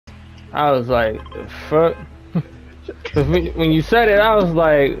I was like, fuck. Cause when you said it, I was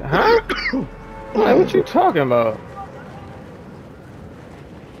like, huh? I'm like, what you talking about?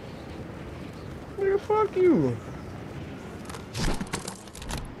 Nigga, fuck you.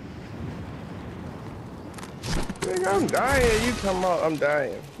 Nigga, I'm dying. You talking about I'm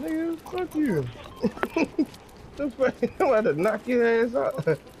dying. Nigga, fuck you. The fuck? I'm about to knock your ass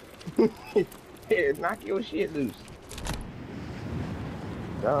out. Yeah, knock your shit loose.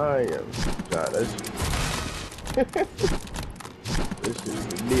 Damn. John, that shit. That shit is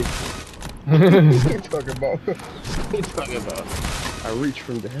ridiculous. You talking about? You talking about? I reach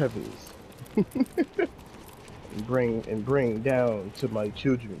from the heavens and bring down to my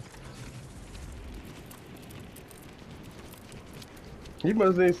children. He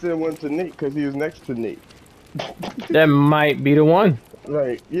must ain't said one to Nate because he was next to Nate. That might be the one.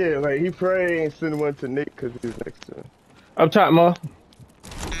 Like, yeah, like he probably ain't send one to Nate because he was next to him. Up top, Maul.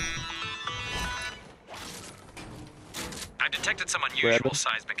 I detected some Grab unusual him.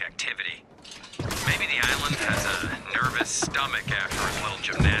 seismic activity. Maybe the island has a nervous stomach after its little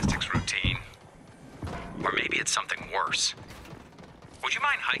gymnastics routine. Or maybe it's something worse. Would you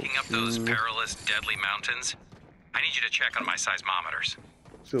mind hiking up those perilous, deadly mountains? I need you to check on my seismometers.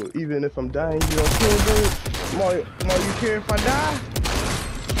 So even if I'm dying, you don't care, bro? Maul, you care if I die?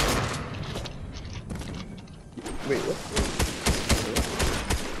 Wait, what?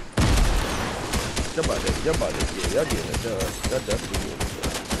 Y'all about to, yeah, y'all getting it done. Y'all definitely getting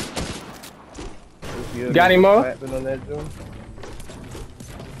it done. Got him, Maul? Slapping on that joint.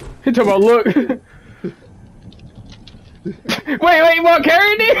 He talking about look. wait, you want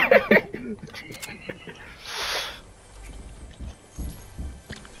carrying it?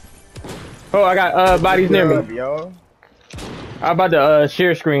 Oh, I got bodies near me. Y'all. I'm about to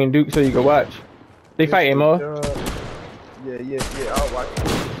share screen, Duke, so you can watch. They fighting, Maul. Yeah, I'll watch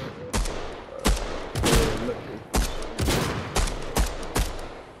it.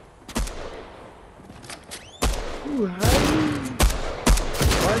 Ooh, how?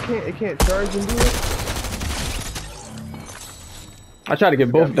 Why it can't charge and do it? I tried to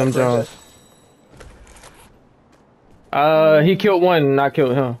get both of them Jones. He killed one and I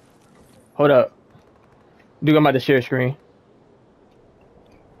killed him. Hold up. Dude, I'm about to share screen.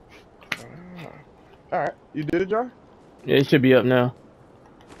 Alright, you did it, John? Yeah, it should be up now.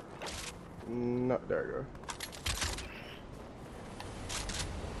 No, there you go.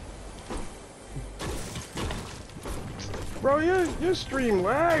 Bro, your stream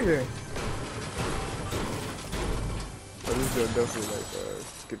lagging. Oh, this is definitely like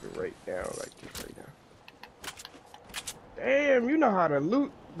skip it right now, like this right now. Damn, you know how to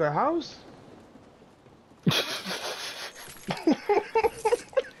loot the house?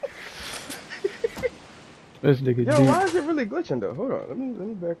 This nigga Yo, deep. why is it really glitching though? Hold on, let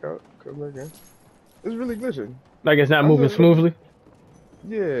me back out. Come back in. It's really glitching. Like it's not moving smoothly.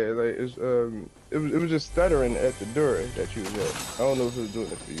 Yeah, like it's it was just stuttering at the door that you was at. I don't know if it was doing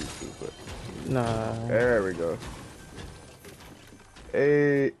it for you too, but Nah. there we go.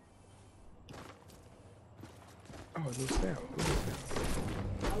 Hey. Oh, new sound.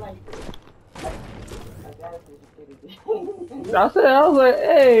 I was like,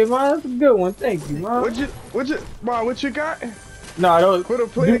 hey, man, that's a good one. Thank you, man. What you got? No, I don't. Quit a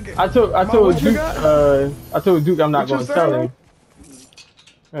play. I told Duke. I told Duke I'm not going to tell him.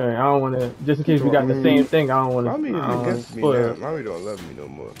 Hey, I don't want to. Just in case we got the same thing, I don't want to. Mommy is against me now. Mommy don't love me no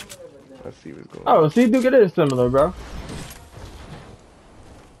more. Let's see what's going on. Oh, see, Duke, it is similar, bro.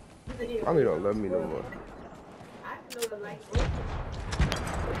 Mommy don't love me no more.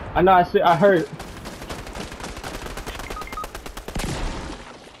 I know. I heard.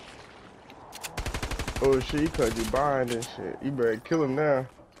 Oh shit, he cut you behind and shit. You better kill him now.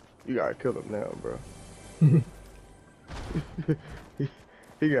 You gotta kill him now, bro.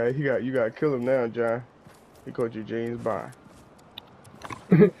 you gotta kill him now, John. He called you James Bond.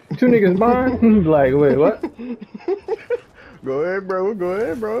 Two niggas Bond? Like, wait, what? Go ahead, bro.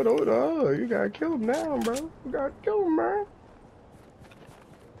 Don't, you gotta kill him now, bro. You gotta kill him, man.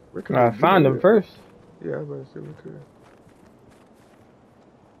 I find him first. Yeah, I better see what could.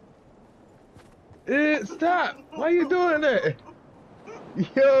 Stop! Why you doing that?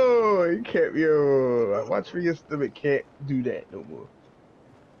 Yo, you can't. Yo, watch for your stomach. Can't do that no more.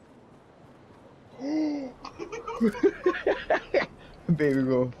 Baby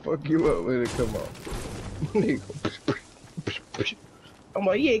gonna fuck you up when it come out. I'm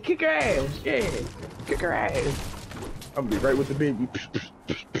like, yeah, kick her ass. Yeah, kick her ass. I'm gonna be right with the baby.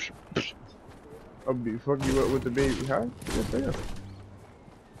 I'm gonna be fucking you up with the baby, huh? Yes, I am.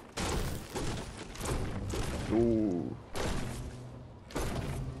 Ooh.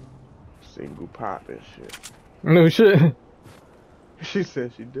 single pop and shit. No shit. She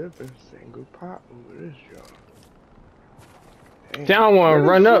said she did the single pop over this job. See, I don't want to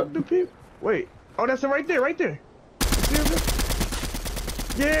run up. Wait. Oh, that's it right there, right there.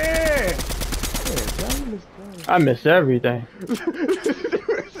 Yeah. I missed everything.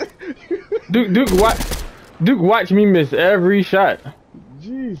 Duke, watch me miss every shot.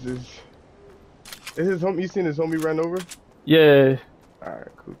 Jesus. Is his homie? You seen his homie run over? Yeah. All right,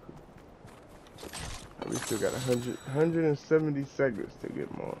 cool. We still got 170 seconds to get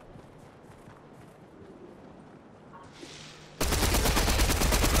more.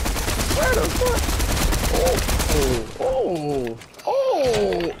 Where the fuck? Oh!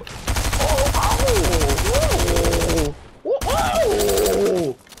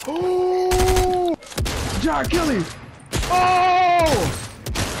 John Kelly! Oh!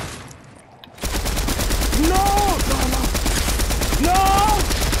 No!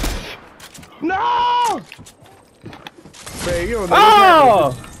 Man, you don't know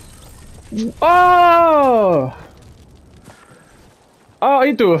Oh,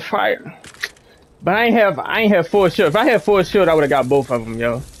 he threw a fire. But I ain't have full shield. If I had full shield, I would have got both of them,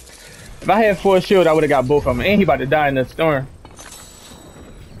 yo. If I had full shield, I would have got both of them. And he about to die in the storm.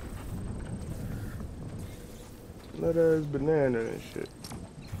 Let us banana and shit.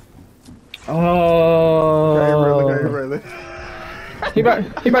 Oh. Really. He about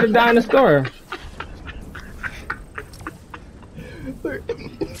to die in the storm.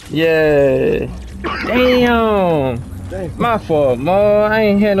 Yeah. Damn. My fault, Maul. I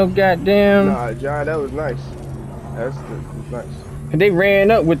ain't had no goddamn. Nah, John, that was nice. That's nice. They ran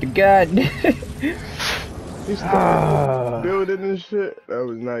up with the goddamn. He started building and shit. That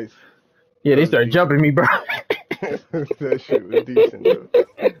was nice. Yeah, they started jumping me, bro. That shit was decent, though.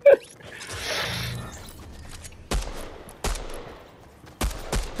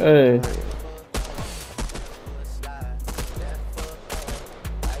 Hey.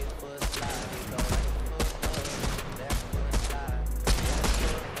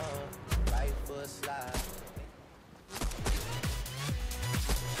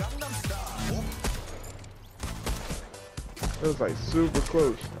 It was like super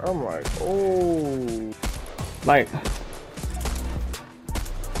close. I'm like, oh. Like,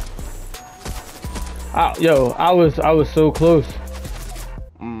 I was so close.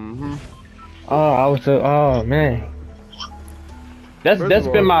 Oh man. That's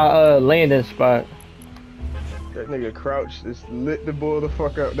been my landing spot. That nigga crouched, just lit the bull the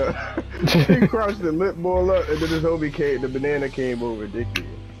fuck up. He crouched and lit bull up, and then his homie came, the banana came over, dickhead.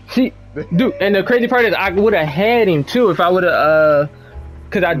 See, dude, and the crazy part is I would have had him too if I would have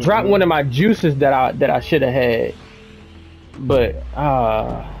cause I dropped one of my juices that I should have had. But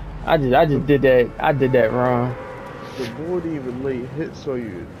I just did that. I did that wrong. The bull didn't even lay hits on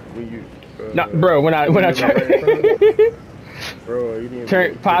you when you. Nah, bro, when I tried. Bro, you didn't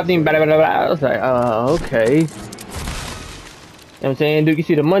turn popped him, blah, blah, blah, blah. I was like, okay. You know what I'm saying, dude? You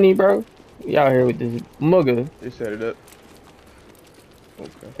see the money, bro? We out here with this mugger. They set it up.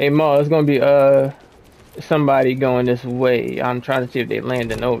 Okay. Hey, Maul, it's gonna be somebody going this way. I'm trying to see if they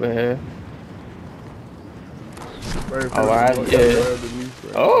landing over here. Right, yeah.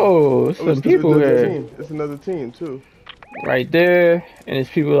 Oh, it's some people here. It's another team too. Right there, and it's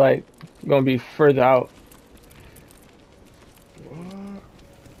people like gonna be further out. What?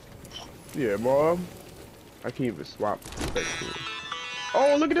 Yeah, Mom. I can't even swap.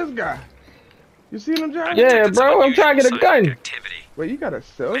 Oh, look at this guy. You seen him, John? Yeah, bro. I'm trying to get a gun. Wait, you got a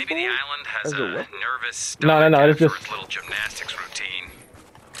cell phone? Maybe the island has a nervous stomach after its little gymnastics routine.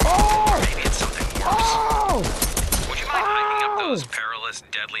 Oh! Maybe it's something worse. Oh! Would you mind hiking up those perilous,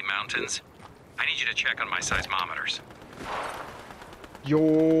 deadly mountains? I need you to check on my seismometers.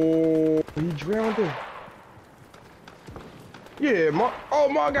 Yo, he drowned him. Yeah, Ma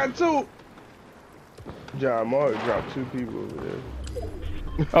got two. John, Ma dropped two people over there.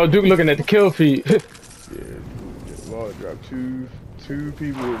 Oh, Duke looking at the kill feed. Yeah, Ma dropped two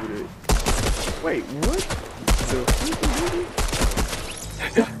people over there. Wait, what?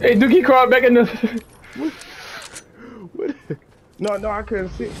 Hey, Dookie crawled back in the. What? No, I couldn't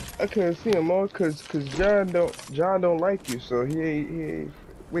see him, all cause John don't like you, so he ain't.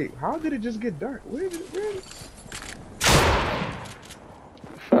 Wait, how did it just get dark? Where did it?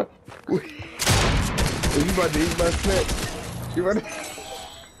 Fuck. You about to eat my snack? You about to?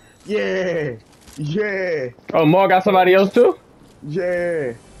 Yeah. Oh, Maul got somebody else too?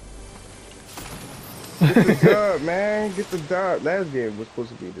 Yeah. Get the dub, man. Get the dub. Last game was supposed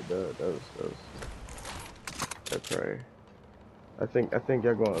to be the dub. That's right. I think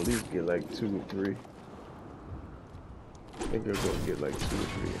y'all gonna at least get like 2 or 3. I think you're gonna get like 2 or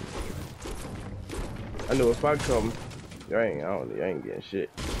 3. I know if I come, I ain't getting shit.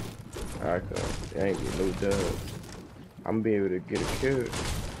 I come, I ain't getting no dub. I'm be able to get a kill.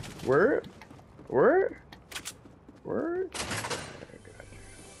 Word? Word? Word? I got you.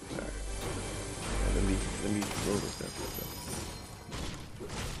 Sorry. Let me roll this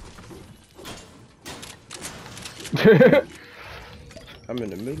up. I'm in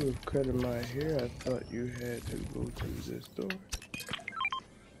the middle of cutting my hair. I thought you had to go to this door.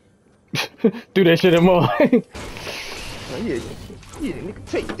 Do that shit in Maul. Oh, yeah, nigga,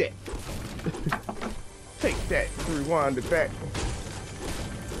 take that. Take that. Rewind it back.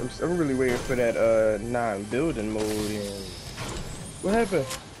 I'm really waiting for that non-building mode. And what happened?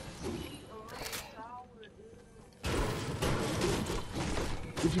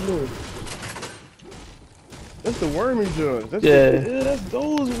 What you doing? That's the wormy joints. That's that's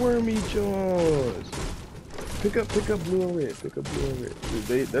those wormy joints. Pick up blue and red. Pick up blue and red.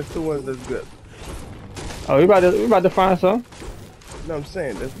 That's the ones that's good. Oh, we about to find some. No, I'm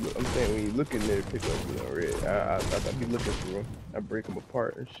saying when you look in there, pick up blue and red. I be looking for them. I break them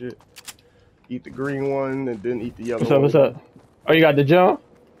apart and shit. Eat the green one and then eat the yellow one. What's up? Oh, you got the jump?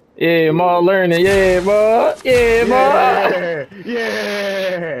 Yeah, Maul learning. Yeah, Maul. Yeah, Maul.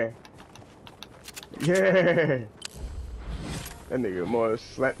 Yeah. Yeah. That nigga Maul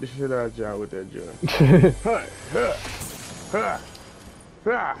slapped the shit out of John with that joint.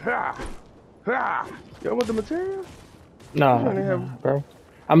 Y'all want the material? Nah, bro.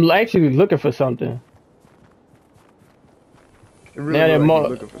 I'm actually looking for something. Really now that Maul,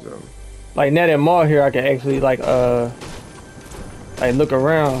 looking for something. Like now that Maul here, I can actually like look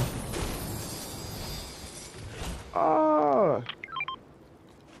around. Ah,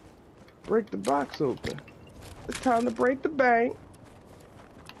 break the box open. It's time to break the bank.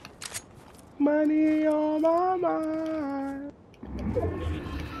 Money on my mind.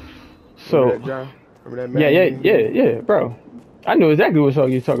 So, remember that, John? Remember that yeah, bro. I knew exactly what song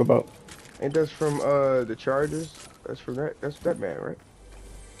you was talking about. Ain't that's from the Chargers? That's from that's Stepman, right?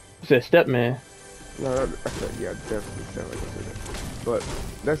 You said Stepman. No, I said yeah, definitely sound like I said that. But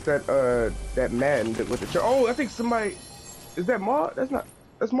that's that Madden with the oh, I think somebody is that Maul? That's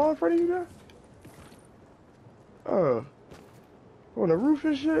Maul in front of you guys? On the roof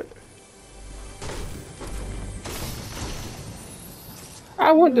and shit.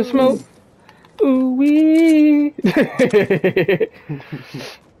 I want to smoke. Ooh wee.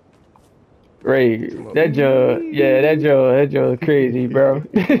 Ray, that Joe crazy, bro.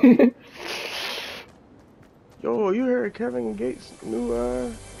 Yo, you heard Kevin Gates' new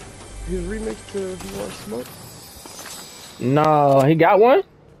his remix to More Smoke? No, he got one?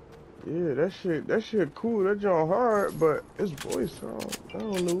 Yeah, that shit cool. That joint hard, but his voice, I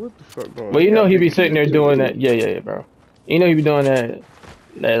don't know what the fuck going on. Well, you know he be sitting there doing that. Yeah, bro. You know he be doing that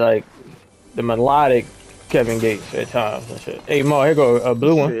like the melodic Kevin Gates at times and shit. Hey, Maul, here go a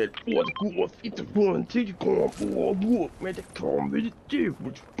blue one. Break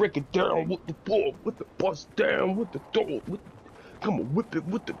it down with the ball, with the bust down, with the door, come on, whip it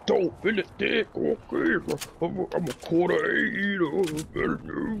with the dope in the dick. Okay, I'm a quarter eater,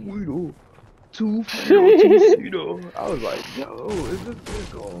 we 2 2-seater. I was like, yo, is this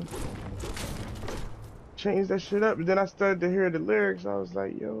bitch going? Change that shit up, and then I started to hear the lyrics. I was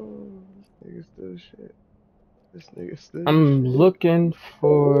like, yo, this nigga still shit. This nigga still I'm shit. looking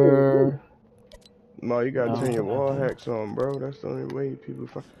for. No, you gotta turn your wall hacks on, bro. That's the only way people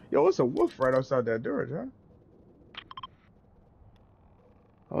find. Yo, it's a wolf right outside that door, John.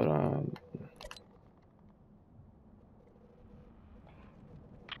 Hold on.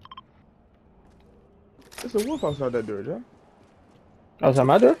 It's a wolf outside that door, John. Outside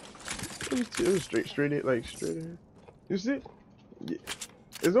my door? It was straight ahead. You see it? Yeah.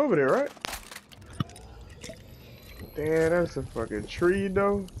 It's over there, right? Damn, that's a fucking tree,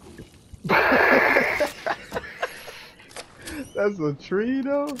 though. That's a tree,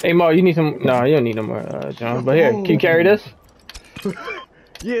 though. Hey, Maul, you need some. No, you don't need no more, John. But here, can you carry this?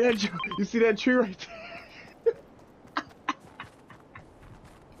 Yeah, you see that tree right there?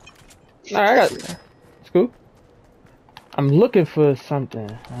 Alright, I got it. It's cool. I'm looking for something.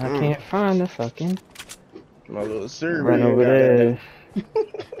 I can't find the fucking. My little survey. Right over there.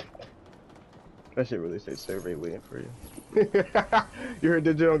 That shit really say survey waiting for you. You heard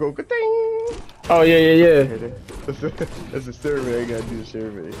the John go ka-ting! Oh, yeah. That's a survey. I gotta do the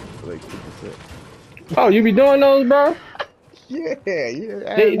survey for like 2%. Oh, you be doing those, bro? Yeah.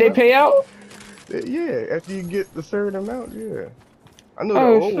 They pay out? Yeah, after you get the certain amount, yeah. I know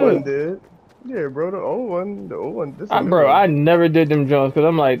Oh, the old one did. Yeah, bro, the old one. This Bro, I never did them Jones because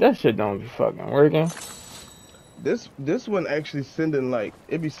I'm like, that shit don't be fucking working. This one actually sending like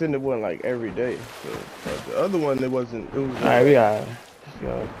it be sending one like every day. So the other one it wasn't. It was. Alright, we got. Let's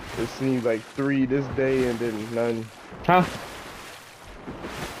go. It seemed like 3 this day and then none. Huh?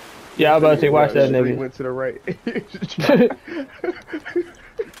 Yeah, I was about to say, watch that Straight nigga. went to the right.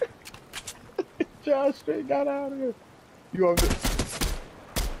 Josh straight got out of here. You on the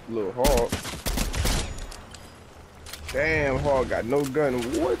little hog? Damn, hog got no gun.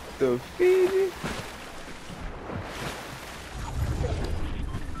 What the Fiji?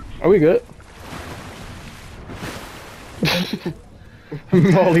 Are we good?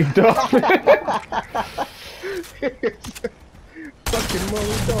 Molly Dolphin. Fucking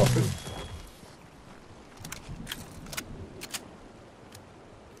Molly Dolphin.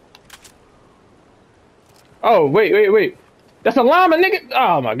 Oh, wait. That's a llama, nigga.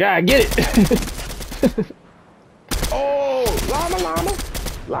 Oh my god, get it. Oh,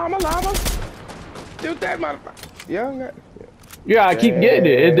 llama. Shoot that motherfucker. Yeah, Yeah, I keep getting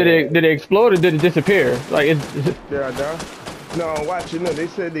it. Did it explode or did it disappear? Like it's. yeah, I done. No, watch it. No, they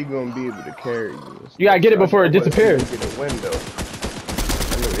said they gonna be able to carry you. You gotta get it before it disappears. Get a window. I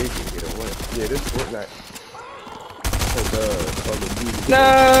know they can get a window. Yeah, this Fortnite. Call of Duty.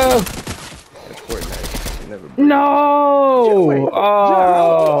 No. That's Fortnite. Never break. No. Wait,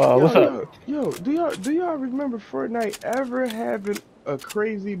 Oh, what's up? Yo, do y'all remember Fortnite ever having a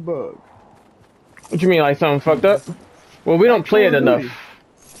crazy bug? What you mean, like something fucked up? Well, we don't play it enough.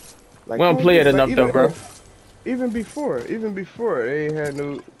 Like, We don't play it enough though, bro. Even before, they ain't had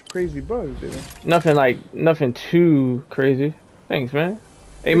no crazy bugs, did they? Nothing too crazy. Thanks, man.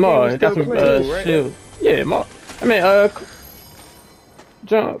 Hey, The game Maul, is got still some playable, right? shield. Yeah, Maul. I mean,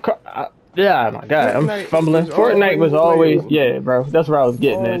 John. Yeah, my God, I'm Fortnite fumbling. was Fortnite was always always, yeah, bro. That's where I was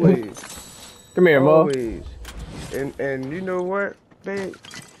getting at. Always, Come here, Maul. always. And you know what, man?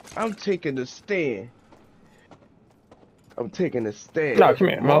 I'm taking a stand. No, come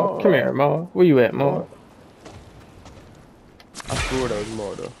here, Maul. Come here, Maul. Where you at, Maul? I swore that was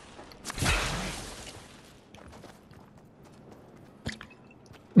Maul, though.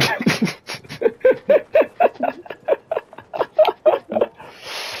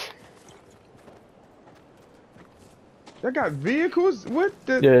 That got vehicles? What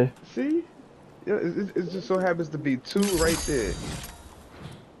the? Yeah. See? Yeah, it just so happens to be 2 right there.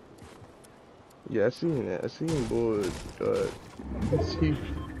 Yeah, I seen that. I seen boys. See,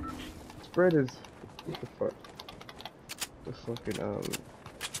 spread his. What the fuck? The fucking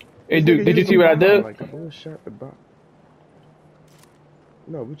Hey, dude, did you see what I did? Like a boy shot the bot.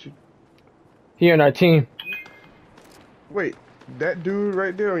 No, what you? He on our team. Wait, that dude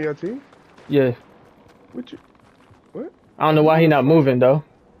right there on your team? Yeah. What you? What? I don't know why he not moving though.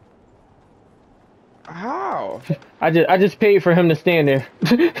 How? I just paid for him to stand there.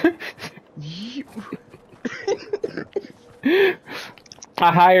 You-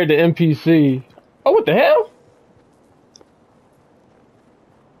 I hired the NPC. Oh, what the hell?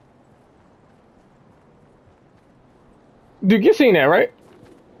 Dude, you seen that, right?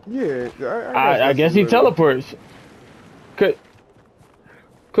 Yeah, I guess he teleports.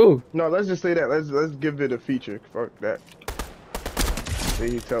 Cool. No, let's just say that. Let's give it a feature. Fuck that. Say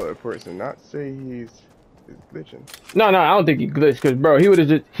he teleports and not say he's glitching. No, I don't think he glitched, cause bro,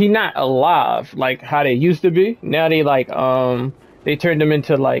 he not alive like how they used to be. Now they like they turned him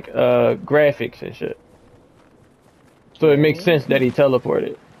into like graphics and shit. So it makes sense that he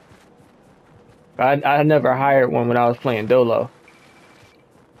teleported. I never hired one when I was playing Dolo.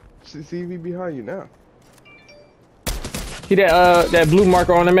 See he behind you now. See that blue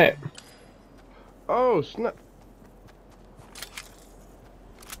marker on the map? Oh snap!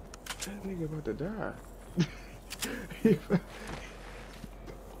 That nigga about to die.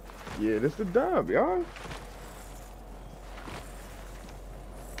 Yeah, this the dub, y'all.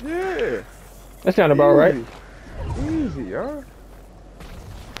 Yeah. That sound about right. Easy, y'all.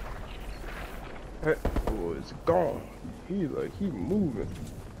 That boy's gone. He moving.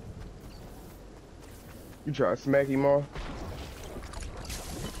 You try to smack him off?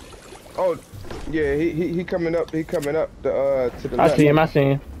 Oh, yeah, he coming up. He coming up to the left. I see him.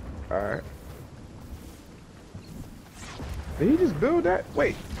 All right. Did he just build that?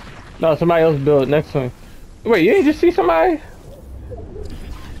 Wait. No, somebody else built next to him. Wait, you ain't just see somebody?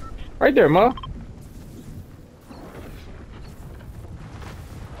 Right there, Ma.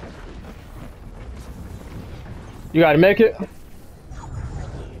 You got a make it?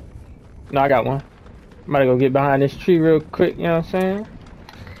 No, I got one. I'm about to go get behind this tree real quick, you know what I'm saying?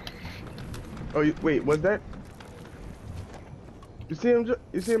 Oh, wait, was that? You see him?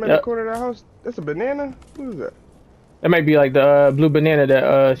 You see him at Yep. the corner of the house? That's a banana? What is that? That might be like the blue banana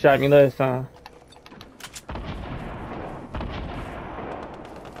that shot me last time.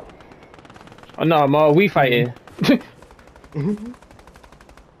 Oh no, Maul, we fighting.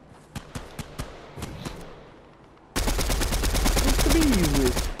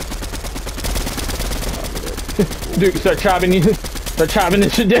 Dude, start chopping you. Start chopping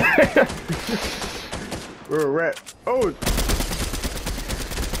this shit down. We're a rat. Oh.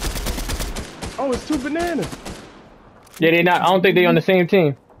 Oh, it's two bananas. Yeah, they not. I don't think they on the same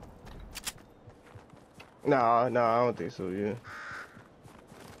team. Nah, I don't think so. Yeah.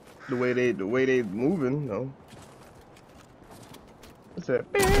 The way they moving, no. What's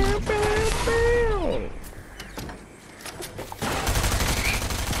that? Bam, bam, bam.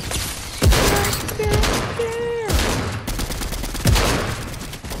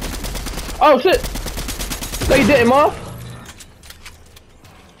 Oh shit! No, you didn't, Maul.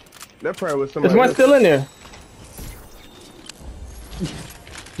 That probably was somebody. There's one else. still in there.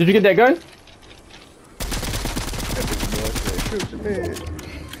 Did you get that gun?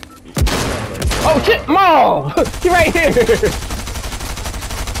 Oh shit, Maul! He right here!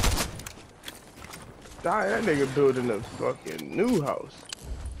 That nigga building a fucking new house.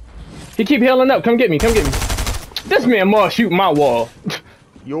 He keep healing up. Come get me, come get me. This man Maul shooting my wall.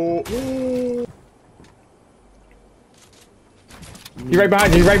 Yo. He right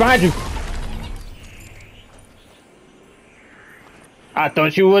behind you, he right behind you. I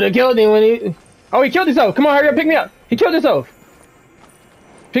thought you would have killed him when he... Oh, he killed himself. Come on, hurry up, pick me up. He killed himself.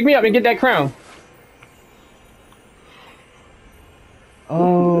 Pick me up and get that crown.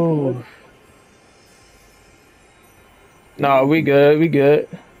 Oh. No, we good, we good.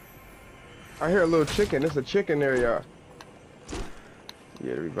 I hear a little chicken. It's a chicken area.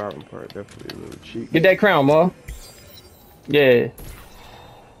 Yeah, the reviving part definitely a little cheap. Get that crown, Maul. Yeah.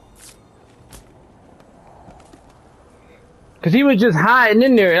 Cause he was just hiding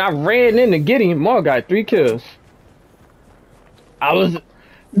in there and I ran in to get him. Maul got 3 kills. I was...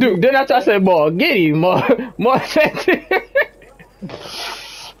 Dude, then after I said, Maul, get him, Maul. Maul said...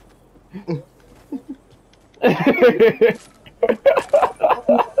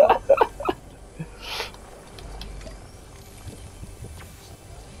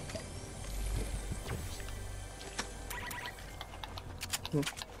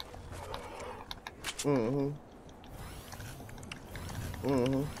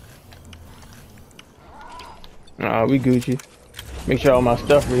 Nah, we Gucci. Make sure all my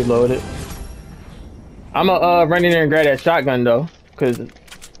stuff reloaded. I'ma run in there and grab that shotgun though, cause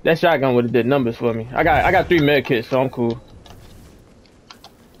that shotgun would have did numbers for me. I got 3 med kits, so I'm cool.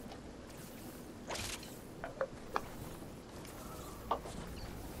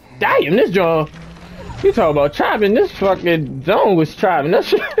 Damn, this joint. You talking about chopping? This fucking zone was chopping. That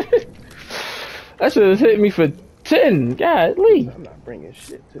shit. That should have hit me for 10. Godly. I'm not bringing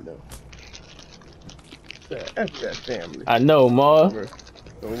shit to them. That's that family. I know, Ma.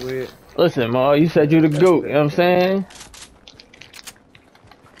 Don't wait. Listen, Ma, you said you the goat. You know what I'm saying?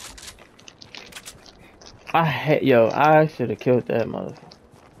 I should have killed that motherfucker.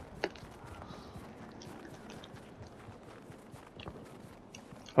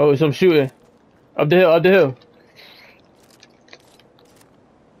 Oh, some shooting. Up the hill, up the hill.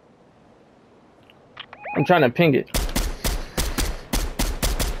 I'm trying to ping it.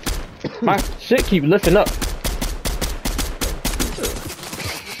 My shit keep lifting up.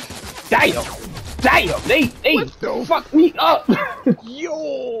 Damn! Damn! They fucked me up!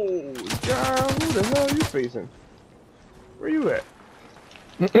 Yo! God, who the hell are you facing? Where you at?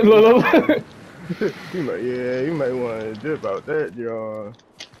 You might want to dip out that, y'all.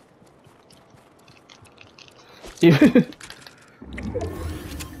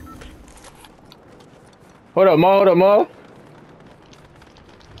 Hold up, Ma, hold up, Ma.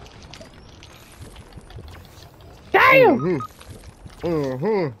 Damn!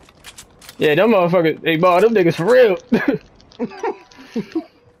 Yeah, them motherfuckers, hey, Ma, them niggas for real.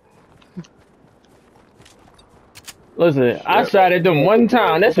 Listen, I shot at them one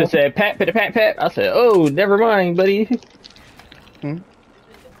time. That shit said pat, pat, pat, pat. I said, oh, never mind, buddy.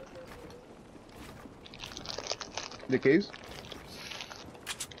 The case?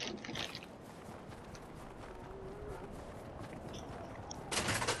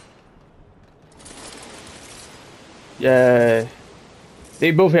 Yeah. They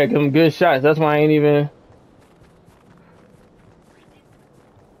both had some good shots. That's why I ain't even...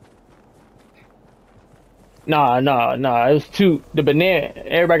 Nah. It was 2. The banana.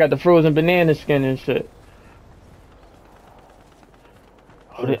 Everybody got the frozen banana skin and shit.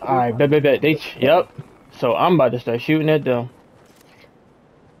 Oh, alright, bet. Yep. So I'm about to start shooting at them.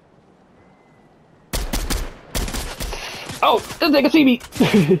 Oh, this nigga see me.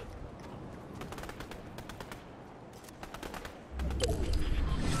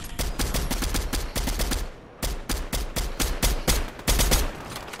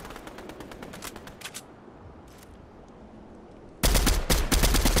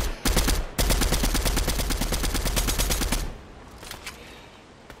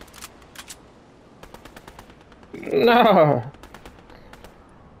 No.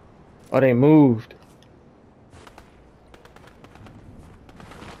 Oh, they moved.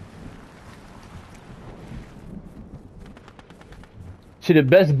 See, the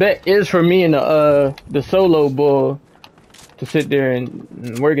best bet is for me and the solo bull to sit there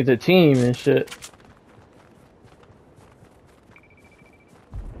and work as a team and shit.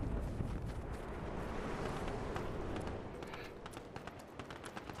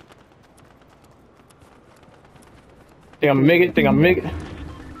 Think I'm gonna make it? Think I'm gonna make it?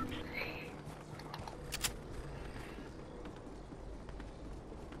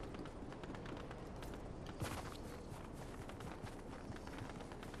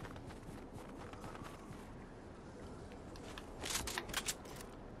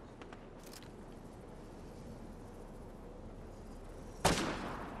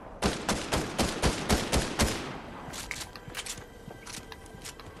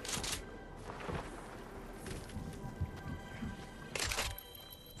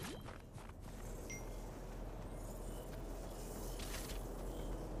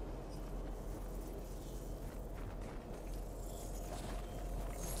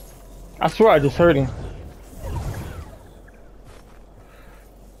 I swear I just heard him.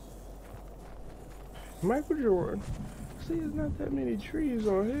 Michael Jordan. See, there's not that many trees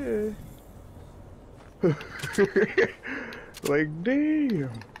on here. Like, damn.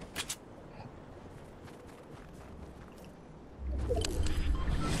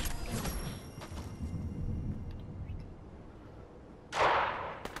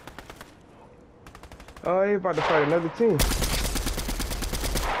 Oh, they about to fight another team.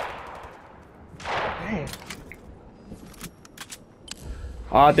 Damn.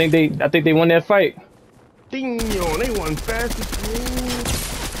 Oh, I think they won that fight. Ding, yo, they won fast as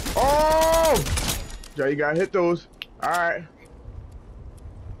smooth. Oh! Joe, you gotta hit those. Alright.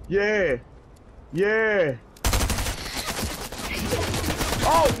 Yeah. Yeah.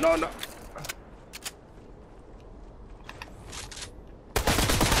 Oh, no, no.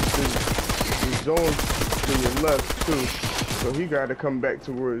 The zone's to your left, too. So he gotta come back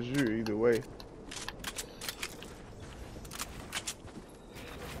towards you either way.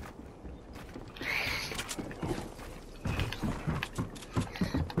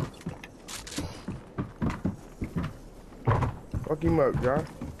 Fuck him up, John.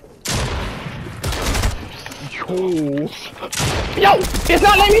 Yo, it's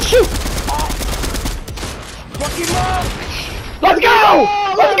not letting me shoot. Fuck him up! Let's go!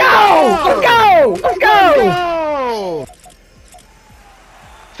 Let's go! Let's go! Let's go!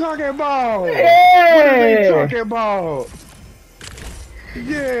 Talking about! Yeah! What are they talking about?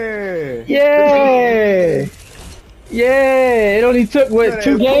 Yeah! Yeah! Yeah! It only took what,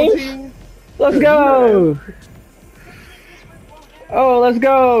 2 games? Let's go! Oh, let's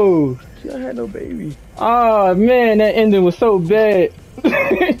go! She don't had no baby. Oh man, that ending was so bad.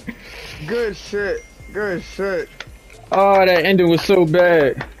 Good shit. Good shit. Oh, that ending was so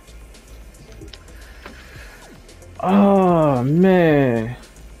bad. Oh man.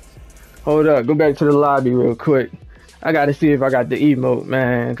 Hold up, go back to the lobby real quick. I gotta see if I got the emote,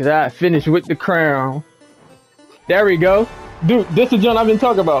 man, cause I finished with the crown. There we go. Dude, this is the John I've been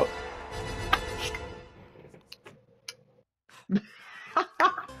talking about.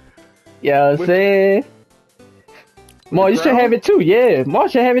 Yeah, I'm saying. Maul, you should have it too. Yeah, Maul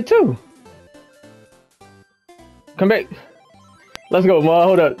should have it too. Come back. Let's go, Maul.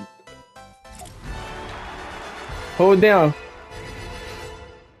 Hold up. Hold down.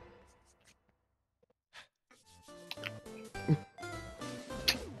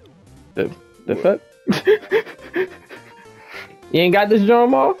 The fuck? You ain't got this drum,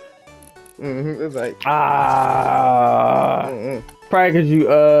 Maul? It's like probably cause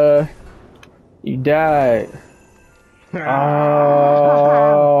you died. take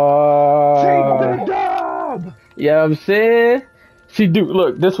the dub. Yeah, I'm saying. See, dude,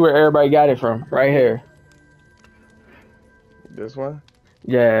 look, this is where everybody got it from, right here. This one?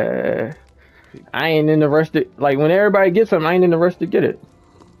 Yeah. I ain't in the rush to, like, when everybody gets something, I ain't in the rush to get it.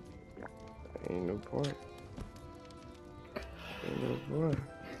 Ain't no point. Ain't no point.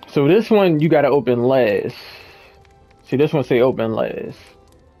 So this one, you gotta open last. See, this one say open last.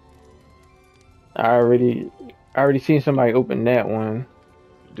 I already seen somebody open that one.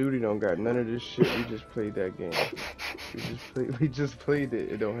 Duty don't got none of this shit. We just played that game. We just played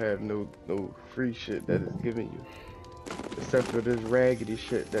it. It don't have no free shit that it's giving you. Except for this raggedy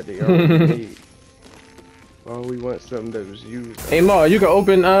shit that they already made. Oh, we want something that was used. Hey Ma, you can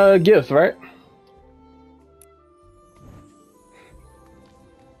open gifts, right?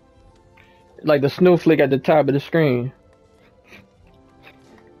 Like the snowflake at the top of the screen.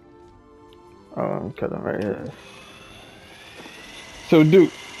 Cause I'm right here. So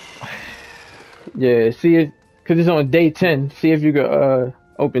Duke, yeah, see it, cause it's on day 10. See if you could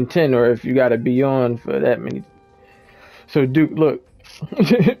open 10 or if you gotta be on for that many. So Duke, look,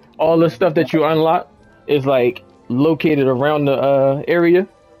 all the stuff that you unlock is like located around the area.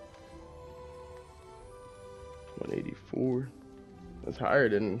 184. That's higher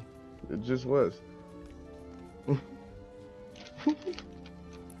than it just was.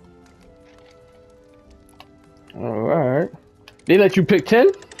 Alright. They let you pick 10?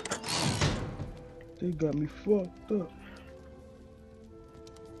 They got me fucked up.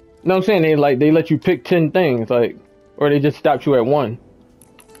 No, I'm saying they let you pick 10 things, like, or they just stopped you at 1.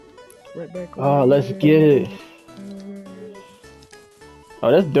 Right back Oh, on let's get it.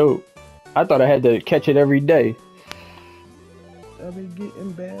 Oh, that's dope. I thought I had to catch it every day. I've been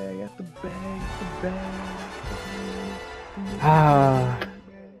getting bag after bag after bag. Ah,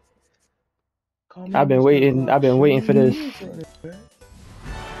 I've been waiting for this.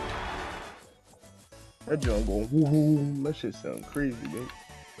 That joint going woo. That shit sound crazy, man.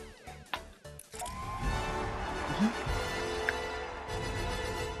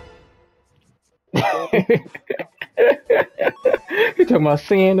 You talking about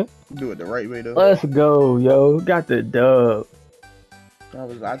Santa? Do it the right way though. Let's go, yo. Got the dub.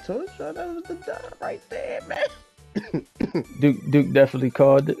 I told you that was the dub right there, man. Duke definitely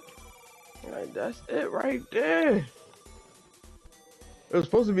called it. Like, that's it right there. It was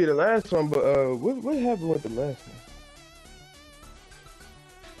supposed to be the last one, but what happened with the last one?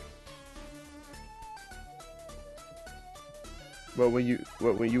 But when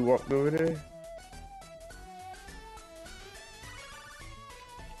you walked over there?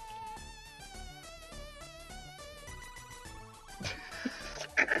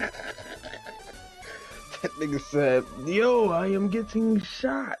 That nigga said, "Yo, I am getting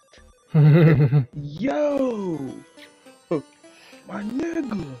shot." Yo, my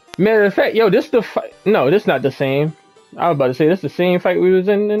nigga. Matter of fact, yo, this the fight. No, this not the same. I was about to say this the same fight we was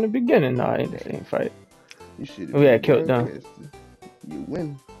in the beginning. No, it ain't the same fight. You should We got killed down. You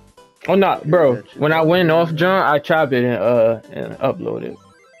win. Oh no, bro. When I went off John, I chop it and upload it.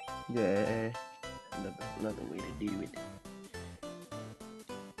 Yeah, another way to do it.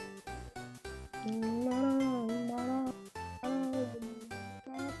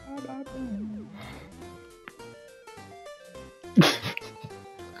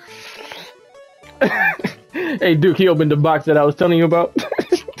 Hey Duke, he opened the box that I was telling you about.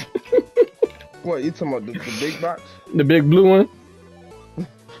 What, you talking about the big box? The big blue one?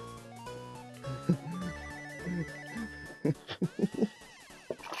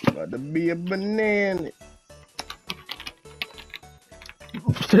 About to be a banana.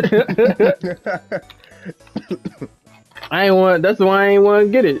 That's why I ain't want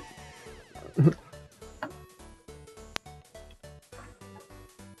to get it.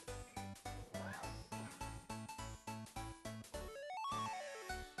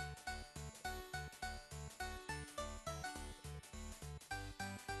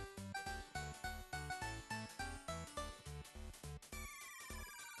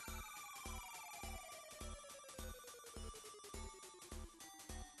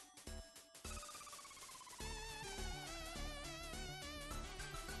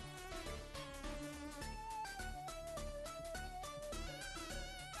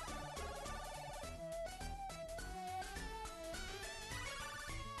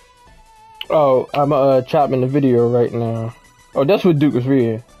 Oh, I'm chopping the video right now. Oh, that's what Duke was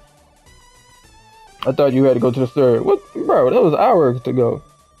reading. I thought you had to go to the store. What, bro? That was hours to go.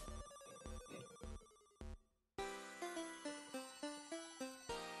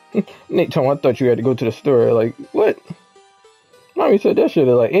 Nate told me I thought you had to go to the store. Like, what? Mommy said that shit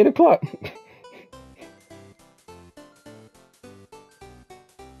at like 8 o'clock.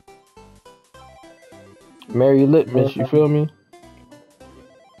 Mary Litmus, you feel me?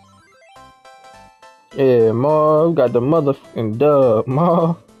 Yeah, Maul, got the motherfucking dub,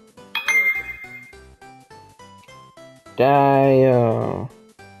 Maul. Damn.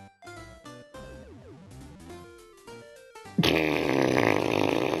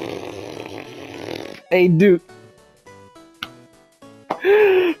 Hey, Duke.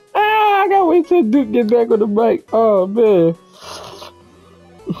 I gotta wait till Duke get back on the bike. Oh, man.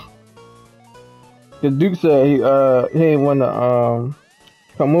 Cause Duke said he ain't want to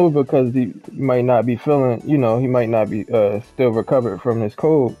come over because he might not be feeling, you know, he might not be still recovered from this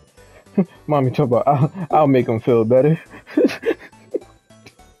cold. Mommy talk about I'll make him feel better.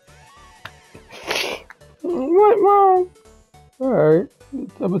 What, Mom? All right, I'm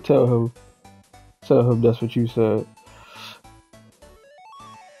gonna tell her that's what you said.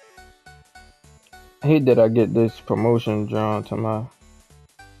 I hate that I get this promotion drawn to my.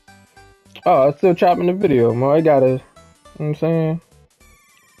 Oh, I'm still chopping the video, man. I gotta. You know what I'm saying?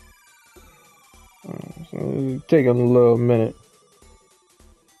 So it's taking a little minute.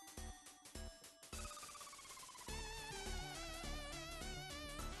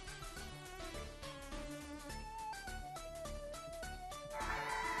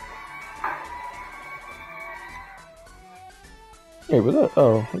 Hey, what's that?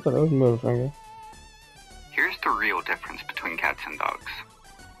 Oh, I thought that was middle finger. Here's the real difference between cats and dogs.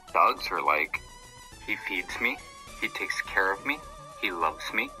 Dogs are like, he feeds me, he takes care of me, he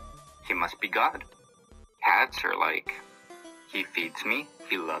loves me, he must be God. Cats are like, he feeds me,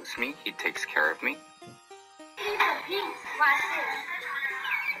 he loves me, he takes care of me.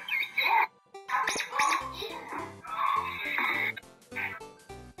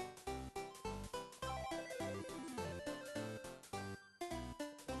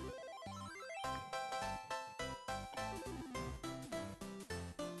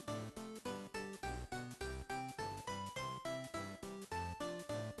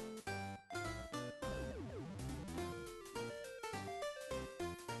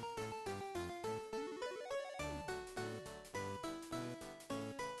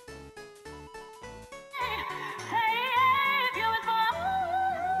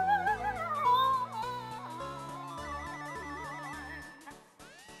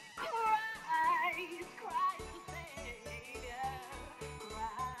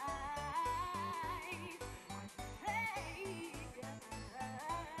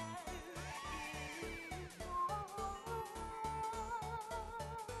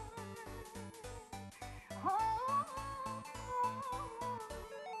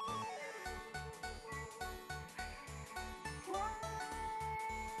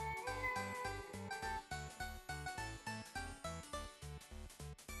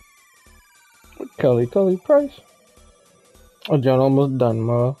 Kelly Price. Oh, John, almost done,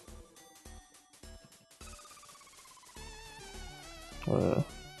 ma. We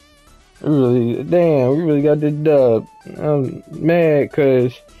really got this dub. I'm mad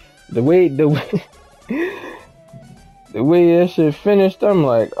cause the way the way that shit finished, I'm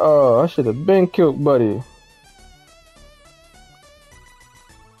like, oh, I should have been killed, buddy.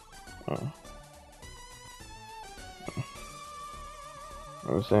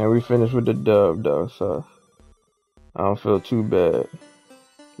 I'm saying we finished with the dub though, so I don't feel too bad.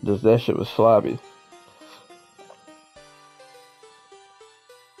 Just that shit was sloppy.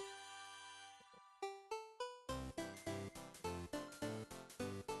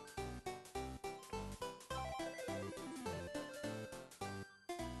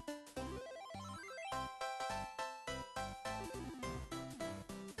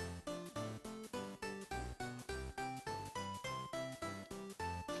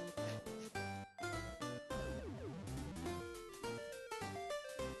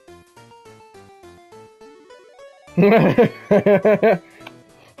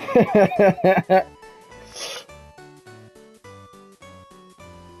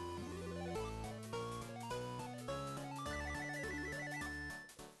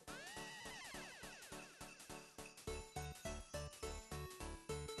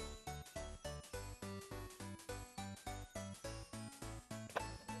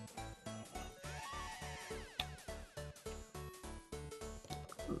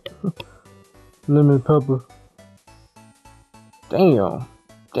 Lemon pepper. Damn.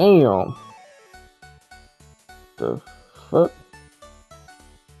 The fuck?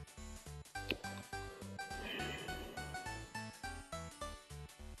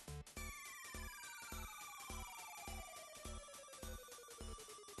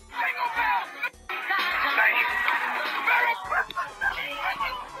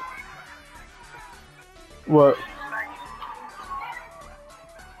 What?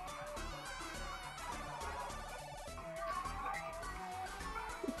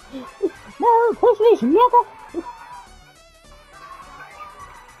 Merry Christmas, nigga!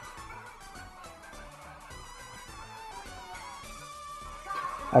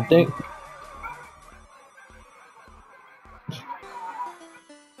 I think.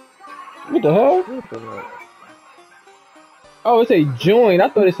 What the hell? Oh, it a join. I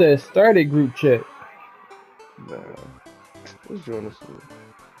thought it said started group chat. Nah. What's doing this?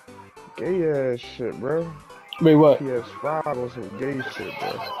 Gay ass shit, bro. Wait, what? PS5 on some gay shit,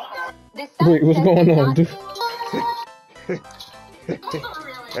 bro. Wait, what's going on, dude?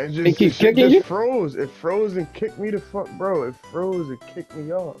 And It keep shit kicking you? froze. It froze and kicked me the fuck, bro. It froze and kicked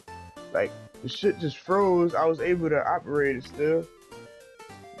me off. Like, the shit just froze. I was able to operate it still.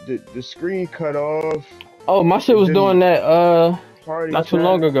 The screen cut off. Oh, my shit was doing that, not too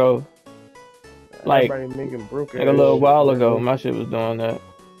long ago. Like, Everybody making broke like a little shit, while bro. ago, my shit was doing that.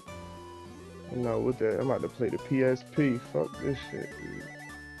 No, with that, I'm about to play the PSP. Fuck this shit, dude.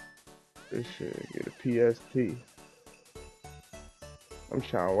 This shit, get a PSP. I'm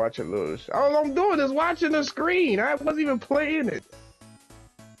trying to watch a little. All I'm doing is watching the screen. I wasn't even playing it.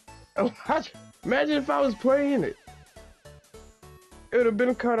 Imagine if I was playing it. It would have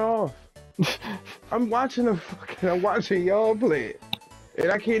been cut off. I'm watching y'all play it,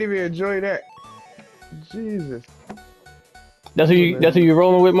 and I can't even enjoy that. Jesus. That's who you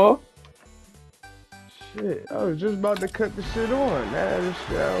rolling with, Mo? Shit, I was just about to cut the shit on. Nah, this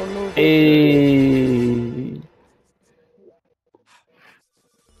shit, I don't know. Hey.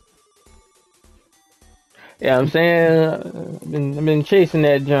 Yeah, I'm saying I've been chasing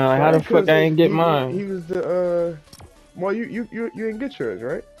that John. Like, how the fuck I ain't get mine? He was the well, you didn't get yours,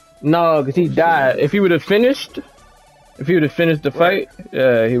 right? No, cause he died. If he would have finished the fight,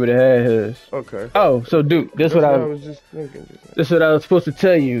 yeah, he would have had his. Okay. Oh, so dude, this what I was just thinking. This what I was supposed to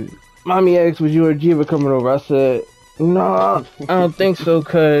tell you. Mommy asked, was you or Jiva coming over? I said, no, I don't think so,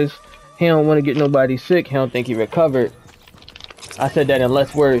 cause he don't want to get nobody sick. He don't think he recovered. I said that in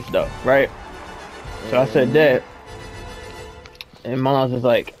less words though, right? So I said that, and Mom's was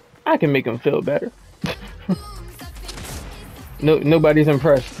like, I can make him feel better. Nobody's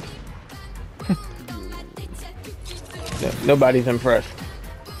impressed. Nobody's impressed.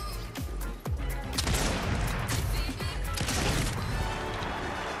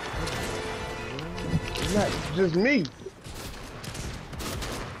 It's not just me.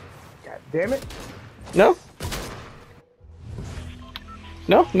 God damn it. No,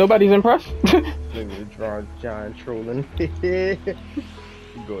 nobody's impressed. Nigga drawing John trolling.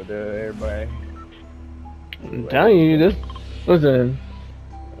 Go there, everybody. I'm telling you this. Listen,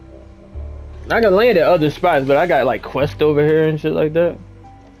 I can land at other spots, but I got like quest over here and shit like that.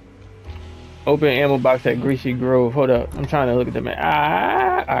 Open ammo box at Greasy Grove. Hold up, I'm trying to look at the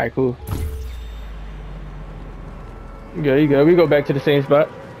map. All right, cool. You go. We go back to the same spot.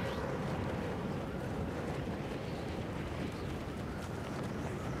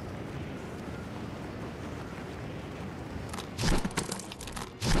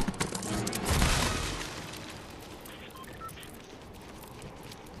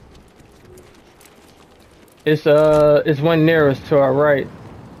 It's one nearest to our right.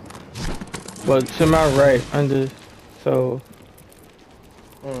 Well, to my right, under, so.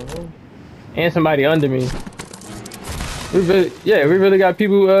 And somebody under me. We really got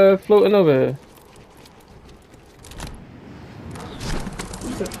people floating over here.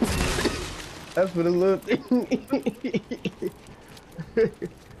 That's for the little thing.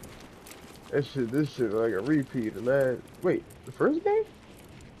 This shit like a repeat of that. Wait, the first game?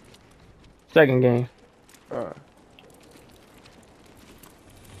 Second game.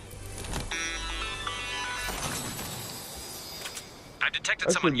 I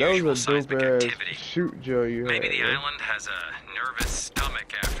detected some unusual seismic activity. Shoot, Joe, you Maybe had, the right? island has a nervous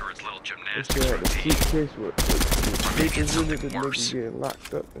stomach after its little gymnastics Had a routine. suitcase with maybe it's papers in it something that worse. getting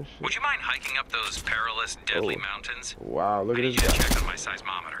locked up and shit. Would you mind hiking up those perilous, deadly mountains? Wow, look I at need this you to guy. check on my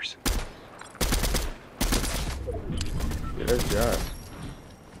seismometers. Yeah, that's John.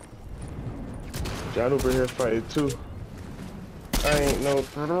 John over here fighting too. I ain't no.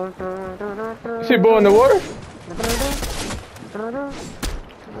 See boy in the water?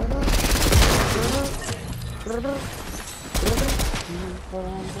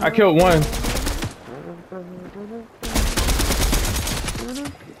 I killed one.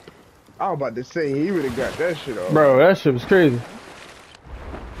 I was about to say he would have got that shit off. Bro, that shit was crazy.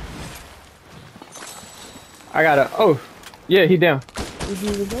 I gotta. Oh, yeah, he down.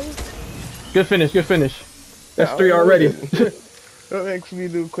 Good finish. That's 3 already. Don't ask me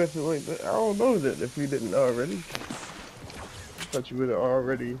no question like that. I don't know that if we didn't already. I thought you would have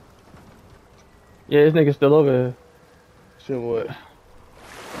already. Yeah, this nigga's still over here. Said what?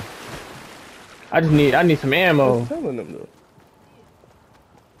 I need some ammo. I'm telling them though.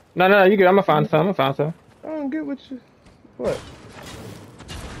 No, you good. I'ma find some. I don't get what you. What?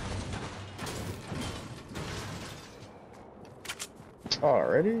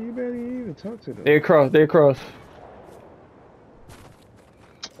 Already? You better even talk to them. They across.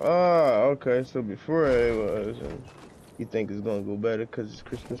 Ah, okay. So before it was, you think it's gonna go better because it's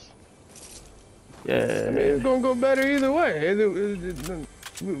Christmas? Yeah. I mean, it's gonna go better either way.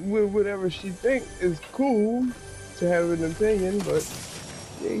 Whatever she think is cool to have an opinion, but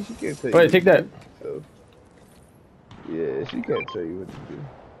yeah, she can't tell you. Wait, take that. So, yeah, she can't tell you what to do.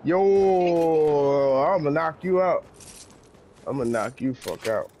 Yo, I'ma knock you out. I'ma knock you fuck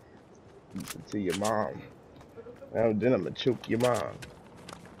out. To your mom. And then I'ma choke your mom.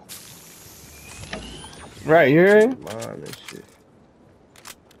 Right, you hear him? Mom and shit.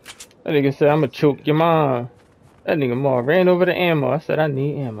 That nigga said, I'ma choke your mom. That nigga Maul ran over the ammo. I said, I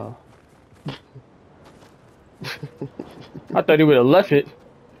need ammo. I thought he would have left it.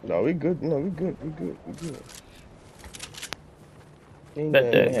 No, we good. No, we good. We good. We good. Ain't Bet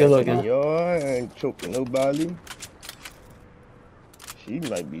nothing that. Good happening, looking. y'all. I ain't choking nobody. She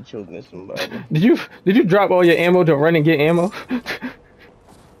might be choking somebody. Did you drop all your ammo to run and get ammo?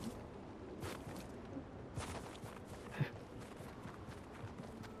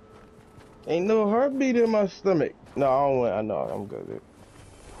 Ain't no heartbeat in my stomach. No, I don't want. I know. I'm good.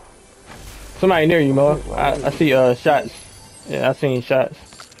 Somebody near you, Mo. I see shots. Yeah, I seen shots.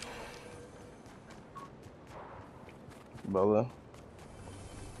 Bella.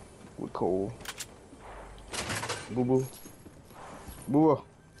 With Cole. Boo boo. Boo.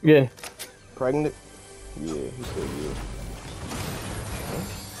 Yeah. Pregnant? Yeah, he said yeah.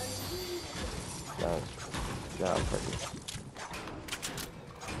 Huh? John pregnant.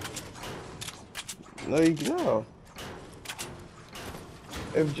 No.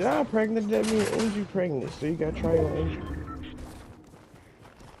 If John pregnant, that means Angie pregnant. So you gotta try on Angie.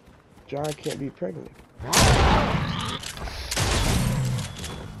 John can't be pregnant.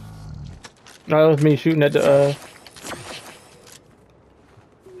 No, that was me shooting at the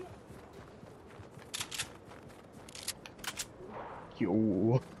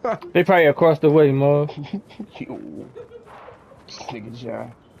Yo. They probably across the way, Mo. Yo. This nigga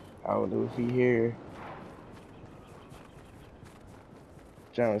John. I don't know if he here.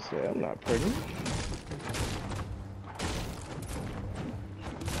 John said, I'm not pregnant.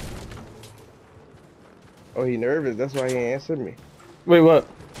 Oh, he nervous. That's why he ain't answered me. Wait, what?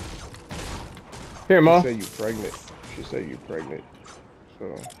 Here, Mo. She said you pregnant. She said you pregnant.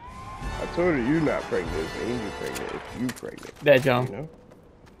 So I told her you not pregnant. It's Angel pregnant. If you pregnant. That John. You know?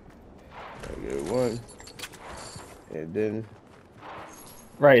 I get one. And then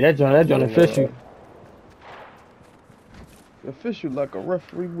Right, that John official. Official like a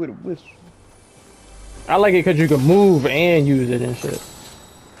referee with a whistle. I like it because you can move and use it and shit.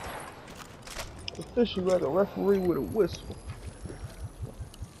 Official like a referee with a whistle.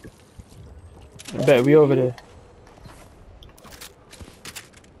 I bet we over there.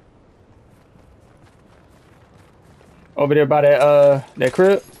 Over there by that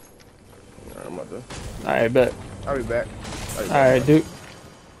crib? Alright, I'm about to. Alright, bet. I'll be back. Alright, dude.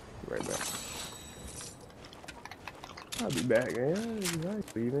 Right back. I'll be back, man. I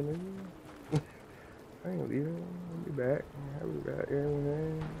ain't leaving. I ain't leaving. I'll be back. I'll be back. Yeah,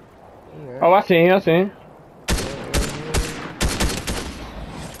 man. Yeah. Oh, I seen him.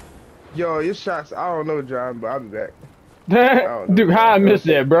 Yo, your shots, I don't know, John, but I'll be back. Dude, how I missed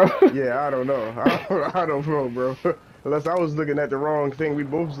that, bro? Yeah, I don't know. I don't know, bro. Unless I was looking at the wrong thing. We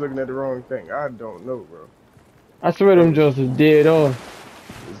both was looking at the wrong thing. I don't know, bro. I swear them just was dead on.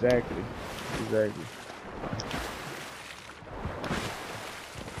 Exactly.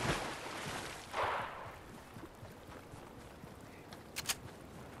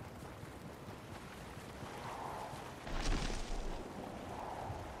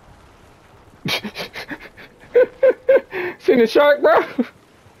 Seen the shark, bro?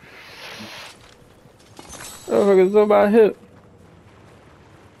 Oh, fucking so about hip.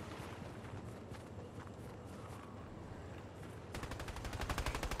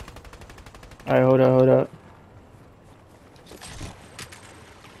 Alright, hold up.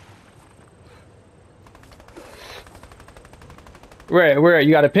 Where?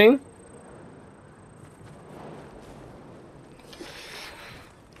 You got a ping?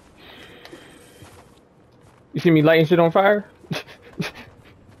 You see me lighting shit on fire?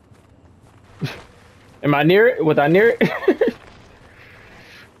 Am I near it? Was I near it?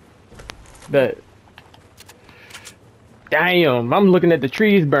 But damn, I'm looking at the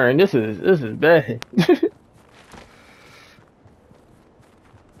trees burn. This is bad.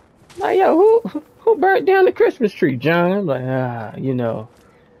 Like, yo, who burnt down the Christmas tree, John? I'm like, you know,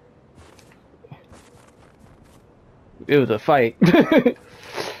 it was a fight.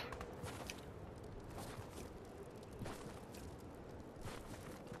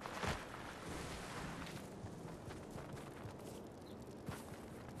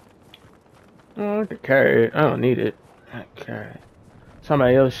 Oh, I can carry it. I don't need it. I can carry it.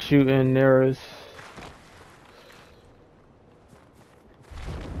 Somebody else shooting near us.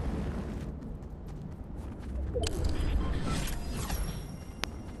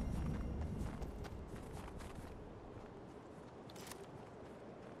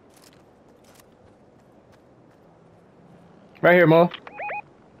 Right here, Mo.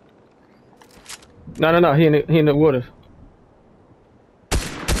 No. He in the water.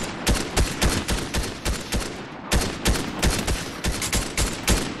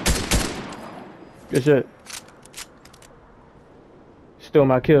 Good shit. Still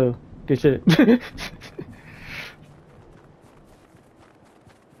my kill. Good shit.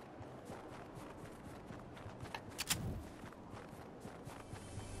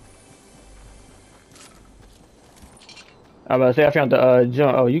 I was about to say I found the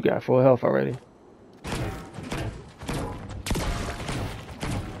jump. Oh, you got full health already.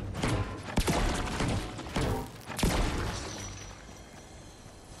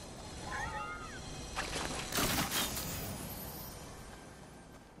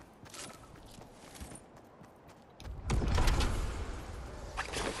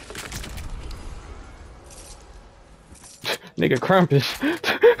 Nigga Krampus.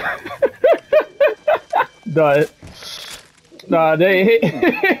 Nah, they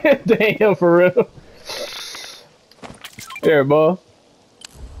ain't they ain't him for real. Here, boy.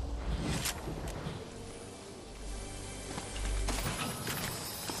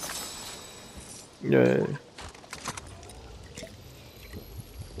 Yeah.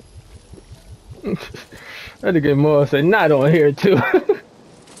 I had to get more. Say not on here too.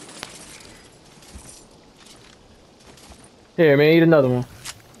 Here, man, eat another one.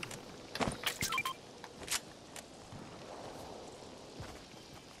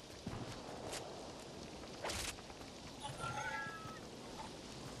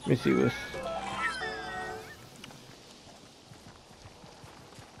 Let me see this.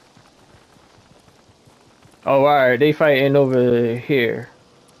 Oh, alright, they fighting over here.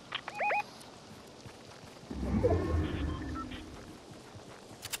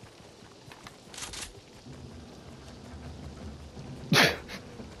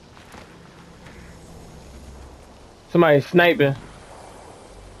 Somebody sniping.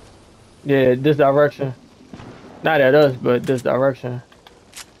 Yeah, this direction. Not at us, but this direction.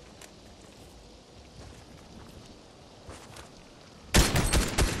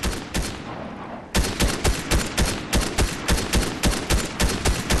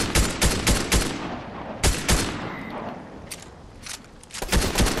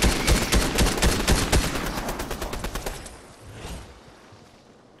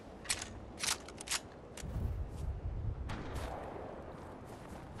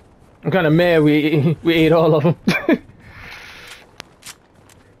 I'm kind of mad we ate all of them.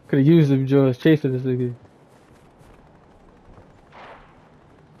 Could have used them Joe's chasing this nigga.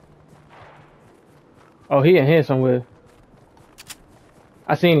 Oh, he in here somewhere.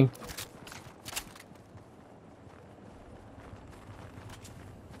 I seen him.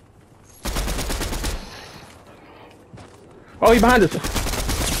 Oh, he behind us.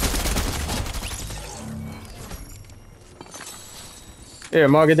 Here,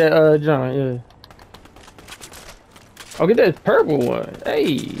 Mark, get that John, yeah. Oh, get that purple one.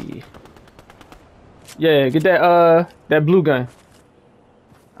 Hey. Yeah, get that blue gun.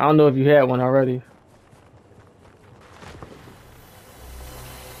 I don't know if you had one already.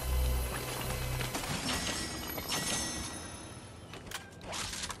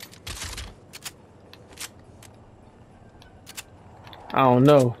 I don't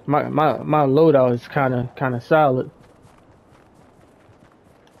know. My loadout is kind of solid.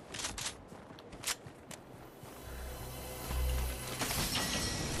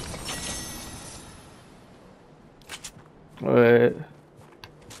 But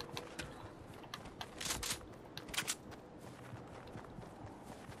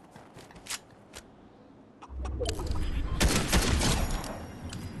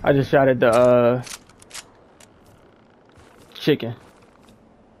I just shot at the chicken.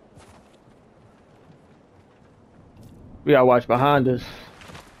 We gotta watch behind us.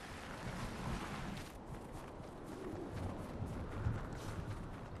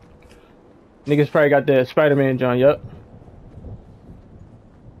 Niggas probably got that Spider-Man John, yup.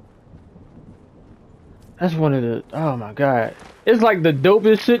 That's one of the, oh my god. It's like the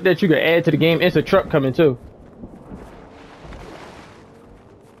dopest shit that you could add to the game. It's a truck coming too.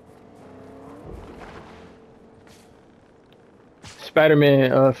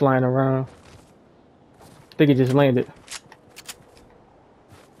 Spider-Man flying around. I think he just landed.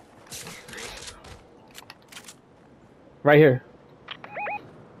 Right here.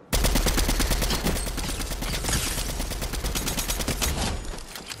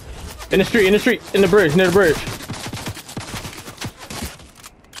 In the street, in the bridge, near the bridge.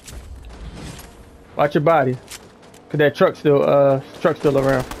 Watch your body. Cause that truck's still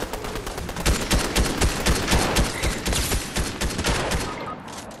around.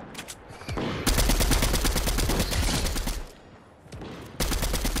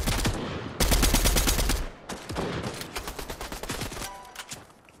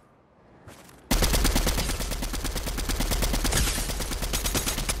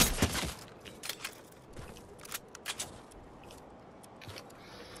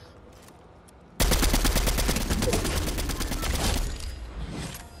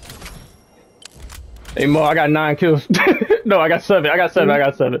 Hey Mo, I got 9 kills. No, I got 7. I got 7. I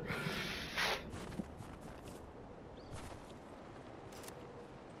got 7.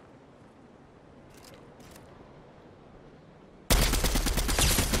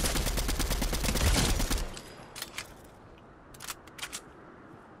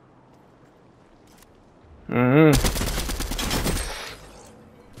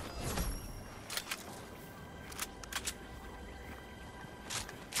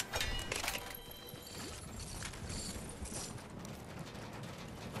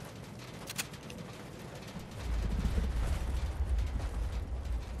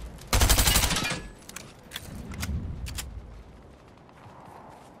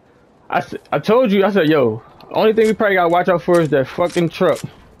 I told you, I said, yo, only thing we probably gotta watch out for is that fucking truck.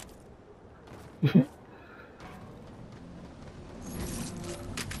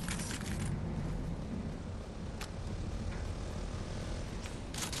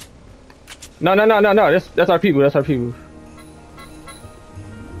 No. That's our people. That's our people.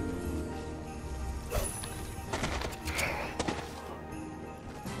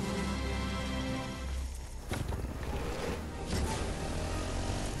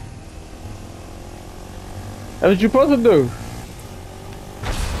 That's what you're supposed to do.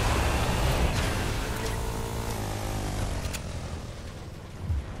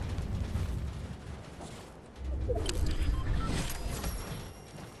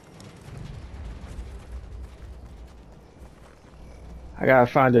 I gotta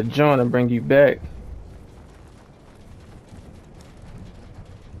find a joint and bring you back.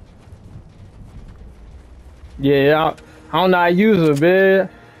 Yeah, I don't know how to use it, man.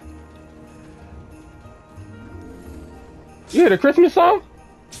 You hear the Christmas song?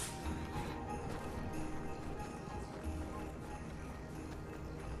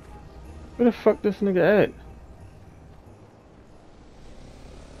 Where the fuck this nigga at?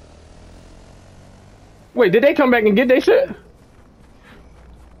 Wait, did they come back and get their shit?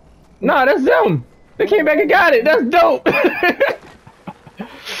 Nah, that's them. They came back and got it. That's dope.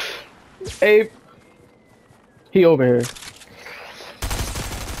 Hey, he over here.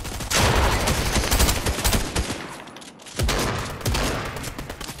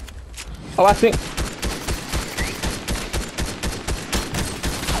 Oh, I think.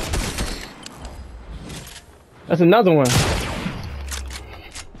 That's another one.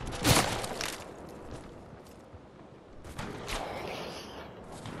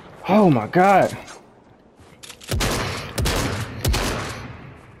 Oh my God.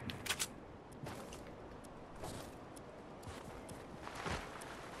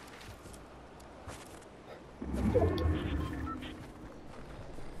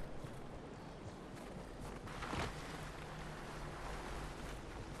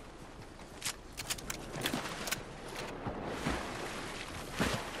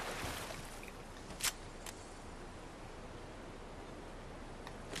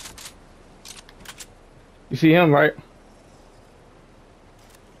 You see him, right?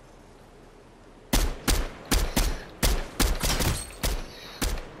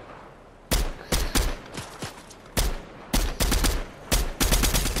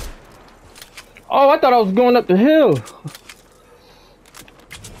 Oh, I thought I was going up the hill.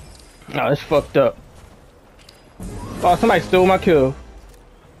 Oh, it's fucked up. Oh, somebody stole my kill.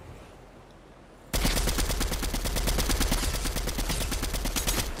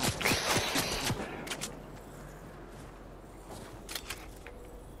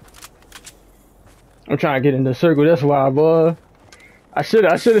 I'm trying to get in the circle, that's why, boy. I should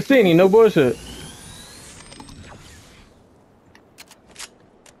have seen him, no bullshit.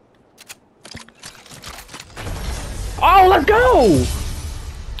 Oh, let's go!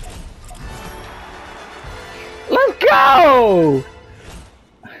 Let's go!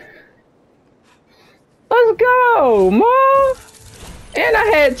 Let's go, Mom! And I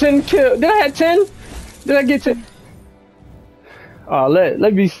had 10 kills. Did I have 10? Did I get 10? Oh,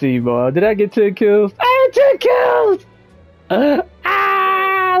 let me see, boy. Did I get 10 kills? I had 10 kills!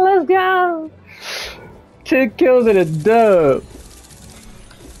 Let's go! 10 kills and a dub.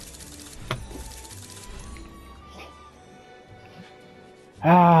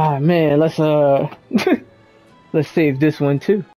 Ah, man, let's let's save this one too.